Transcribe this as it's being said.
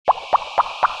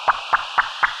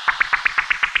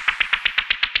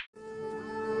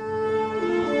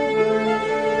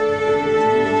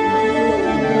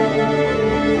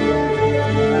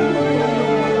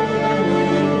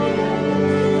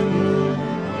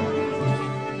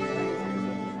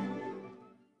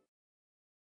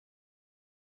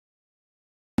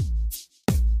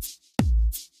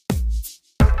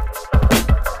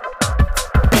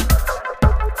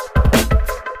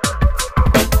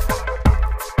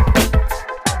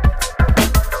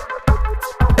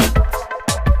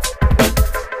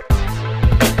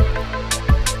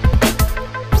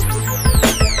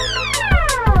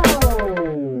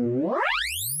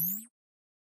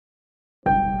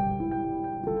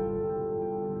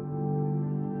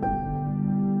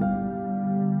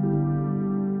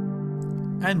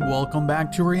And welcome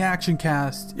back to Reaction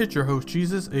Cast. It's your host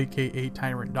Jesus, aka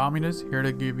Tyrant Dominus, here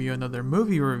to give you another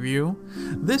movie review.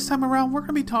 This time around, we're going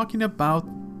to be talking about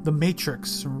The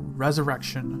Matrix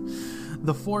Resurrection,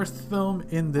 the fourth film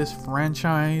in this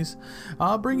franchise,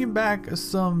 bringing back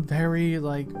some very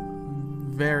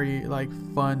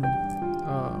fun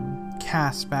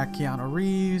cast back: Keanu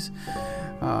Reeves,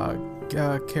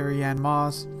 Carrie Ann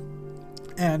Moss,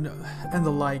 and the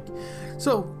like.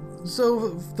 So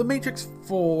The Matrix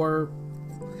 4,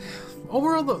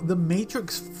 overall the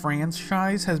Matrix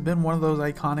franchise has been one of those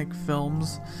iconic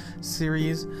films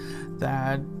series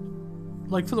that,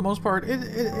 like, for the most part,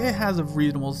 it has a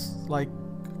reasonable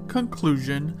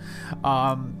conclusion.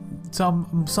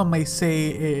 Some may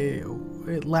say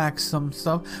it lacks some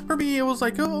stuff. For me, it was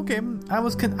like, oh, okay.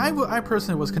 I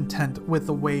personally was content with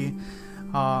the way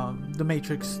The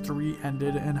Matrix 3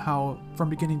 ended and how from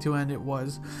beginning to end it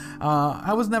was.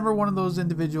 I was never one of those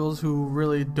individuals who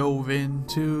really dove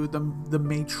into the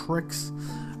Matrix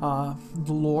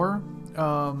lore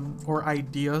or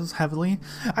ideas heavily.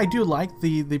 I do like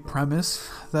the premise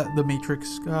that the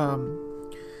Matrix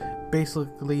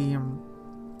basically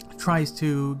tries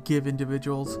to give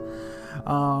individuals,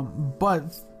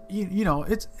 but you know,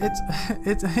 it's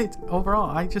overall,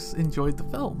 I just enjoyed the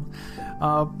film.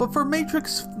 But for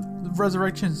Matrix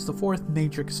Resurrections, the fourth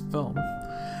Matrix film,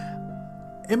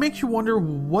 it makes you wonder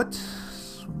what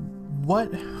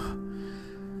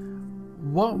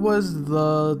was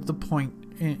the point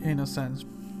in a sense.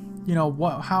 You know,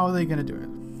 how are they gonna do it?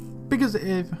 Because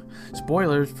if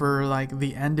spoilers for like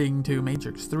the ending to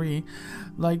Matrix 3,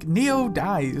 like Neo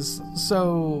dies,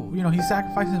 so you know he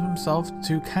sacrifices himself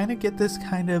to kind of get this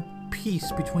kind of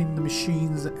peace between the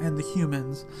machines and the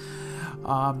humans.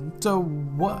 So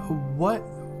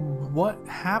what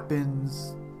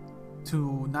happens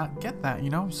to not get that? You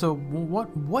know, so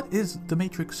what is the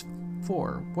Matrix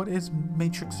 4? What is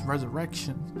Matrix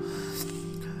Resurrection?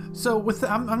 So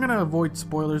I'm gonna avoid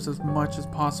spoilers as much as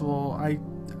possible. I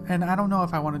don't know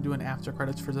if I want to do an after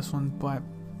credits for this one, but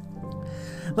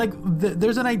like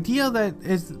there's an idea that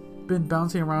has been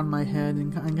bouncing around my head,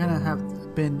 and I'm gonna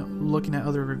have been looking at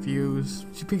other reviews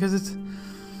because it's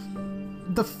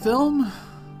the film.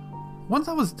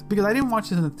 Because I didn't watch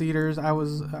this in the theaters, I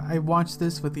watched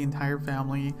this with the entire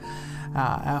family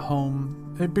at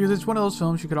home, because it's one of those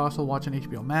films you could also watch on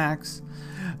HBO Max.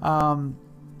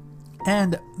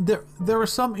 And there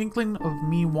was some inkling of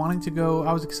me wanting to go.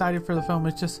 I was excited for the film.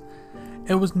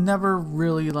 It was never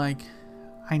really like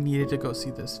I needed to go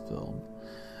see this film.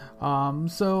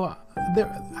 So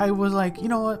I was like, you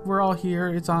know what? We're all here.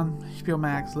 It's on HBO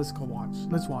Max. Let's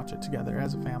watch it together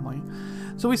as a family.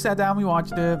 So we sat down, we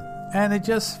watched it, and it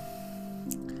just,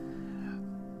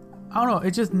 I don't know.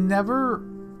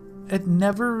 It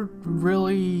never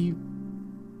really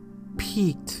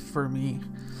peaked for me.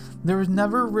 There was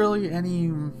never really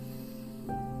any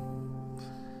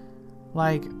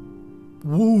like,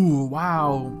 woo,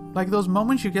 wow, like those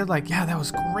moments you get like, yeah, that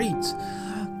was great,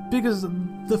 because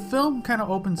the film kind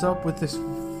of opens up with this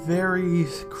very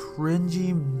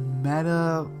cringy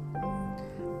meta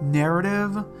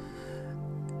narrative,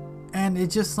 and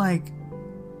it just like,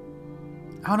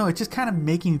 I don't know, it's just kind of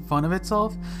making fun of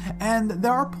itself. And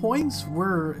there are points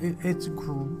where it's,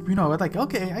 you know, like,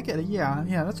 okay, I get it, yeah,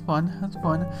 that's fun,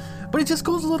 but it just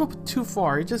goes a little bit too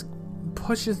far. It just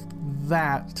pushes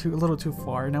that a little too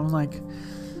far, and I'm like,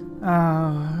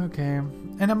 okay.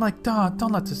 And I'm like,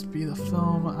 don't let this be the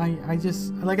film. I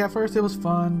just, like, at first it was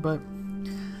fun, but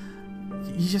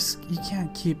you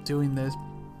can't keep doing this.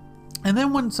 And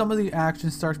then when some of the action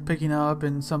starts picking up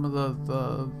and some of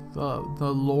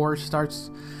the lore starts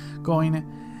going,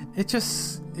 it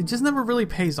just never really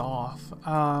pays off.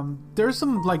 There's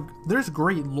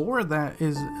great lore that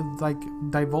is like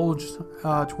divulged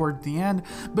toward the end,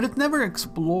 but it's never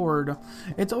explored.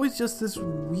 It's always just this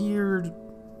weird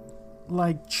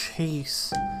like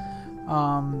chase,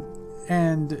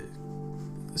 and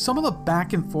some of the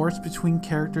back and forth between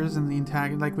characters and the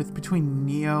antagonist, like between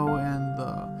Neo and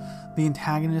the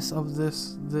antagonist of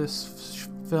this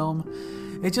film,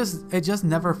 it just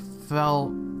never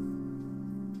felt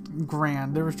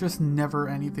grand. There was just never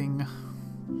anything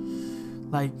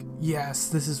like, yes,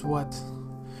 this is what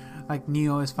like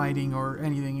Neo is fighting or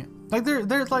anything. Like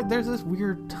there's this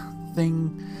weird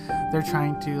thing they're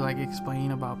trying to like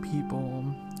explain about people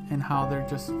and how they're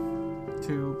just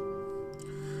too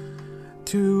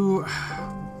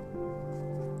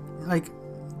like,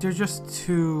 they're just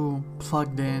too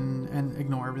plugged in and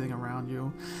ignore everything around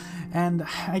you. And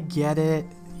I get it,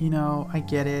 you know,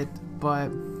 but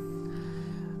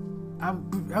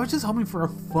I was just hoping for a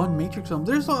fun Matrix film.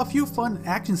 There's a few fun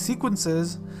action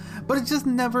sequences, but it just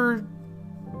never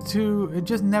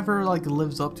like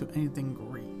lives up to anything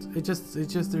great.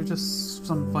 There's just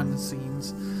some fun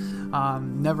scenes.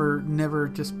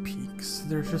 Never just peaks.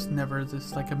 There's just never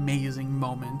this like amazing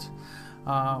moment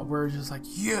where it's just like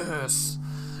yes.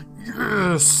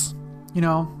 You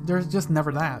know, there's just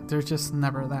never that. There's just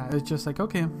never that. It's just like,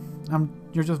 okay,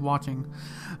 you're just watching.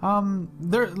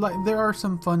 There are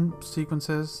some fun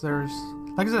sequences. There's,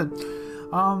 like I said,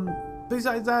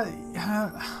 besides that,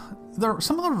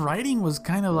 some of the writing was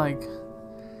kind of like,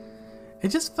 it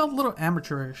just felt a little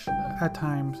amateurish at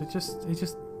times. It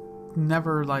just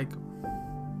never like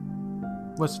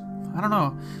was, I don't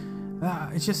know.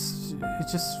 It just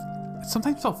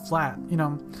sometimes felt flat, you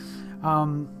know.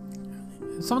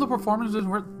 Some of the performances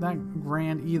weren't that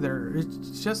grand either. It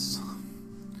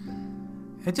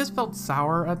just felt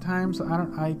sour at times. I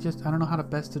don't know how to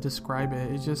best to describe it.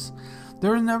 It just,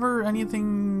 there was never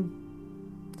anything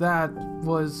that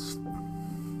was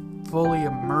fully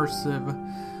immersive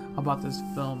about this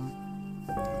film,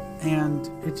 and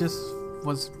it just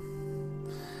was.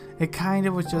 It kind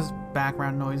of was just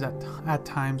background noise at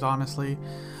times, honestly.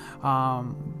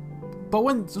 But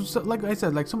when, like I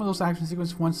said, like some of those action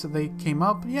sequences, once they came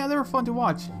up, yeah, they were fun to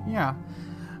watch, yeah.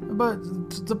 But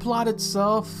the plot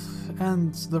itself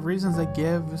and the reasons they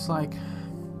give is like,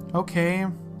 okay,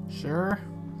 sure,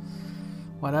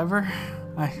 whatever,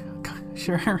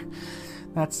 sure,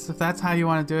 if that's how you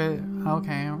want to do it,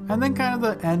 okay. And then kind of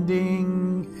the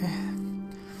ending,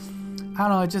 I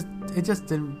don't know, it just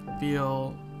didn't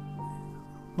feel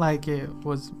like it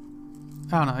was.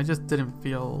 I don't know. It just didn't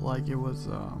feel like it was.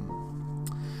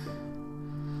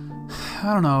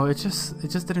 I don't know. It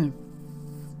just didn't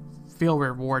feel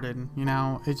rewarded. You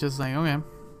know. It's just like, okay,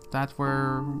 that's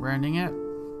where we're ending it.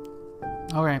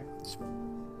 Okay.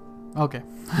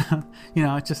 You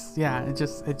know. It just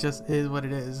is what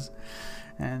it is,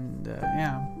 and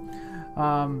yeah.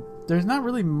 There's not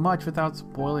really much without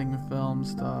spoiling film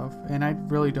stuff, and I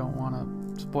really don't want to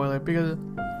spoil it because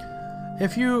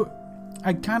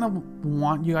I kind of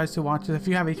want you guys to watch it. If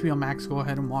you have HBO Max, go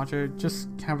ahead and watch it. Just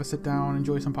have a sit down,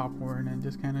 enjoy some popcorn, and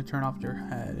just kind of turn off your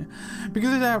head.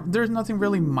 Because there's nothing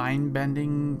really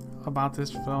mind-bending about this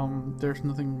film. There's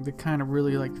nothing that kind of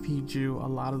really like feeds you a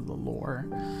lot of the lore.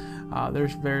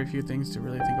 There's very few things to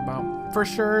really think about. For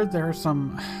sure, there are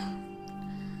some.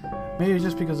 Maybe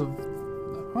just because of.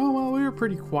 Oh well, we were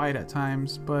pretty quiet at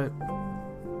times, but.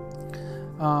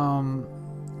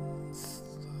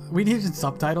 We needed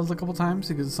subtitles a couple times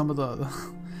because some of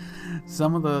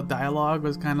the dialogue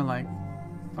was kind of like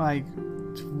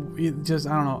just,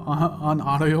 I don't know,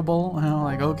 unaudible. And I'm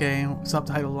like, okay,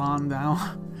 subtitle on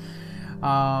now.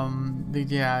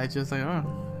 Yeah, it's just like, oh,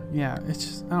 yeah, it's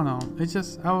just, I don't know. It's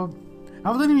just, I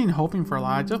wasn't even hoping for a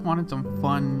lot. I just wanted some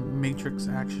fun Matrix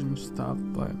action stuff,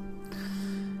 but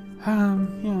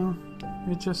you know,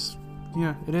 it just,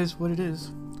 yeah, it is what it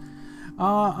is.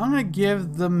 I'm gonna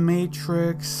give The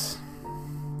Matrix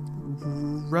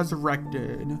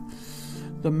Resurrected.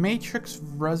 The Matrix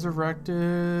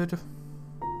Resurrected.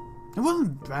 It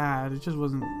wasn't bad. It just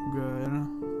wasn't good.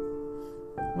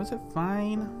 Was it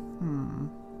fine?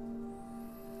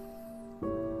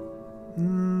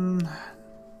 I'm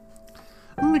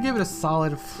gonna give it a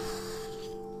solid.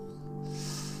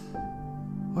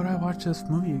 Would I watch this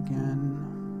movie again?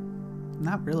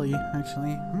 Not really,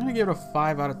 actually. I'm gonna give it a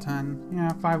 5 out of 10.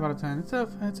 Yeah, 5 out of 10.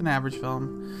 It's an average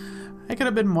film. It could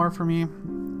have been more for me.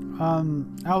 I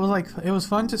was like, it was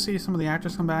fun to see some of the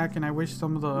actors come back, and I wish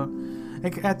some of the.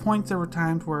 Like, at points, there were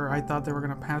times where I thought they were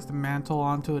gonna pass the mantle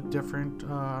on to a different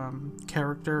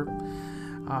character,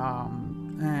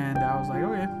 and I was like,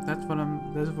 okay, that's what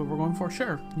we're going for.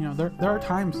 Sure, you know, there are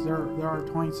times, there are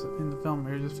points in the film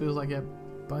where it just feels like it,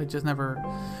 but it just never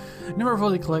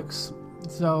fully clicks.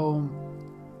 So.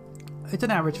 It's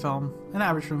an average film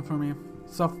for me.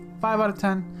 So 5 out of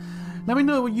 10. Let me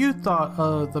know what you thought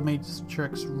of The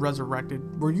Matrix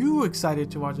Resurrected. Were you excited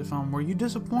to watch the film? Were you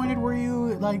disappointed? Were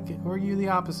you the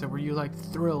opposite? Were you like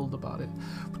thrilled about it?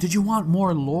 Did you want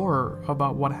more lore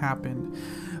about what happened?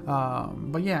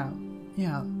 But yeah.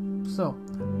 So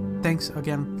thanks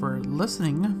again for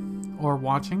listening or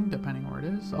watching, depending where it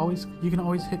is. You can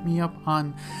always hit me up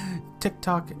on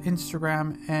TikTok,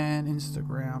 Instagram, and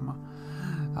Instagram.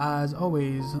 As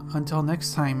always, until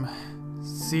next time,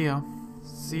 see ya.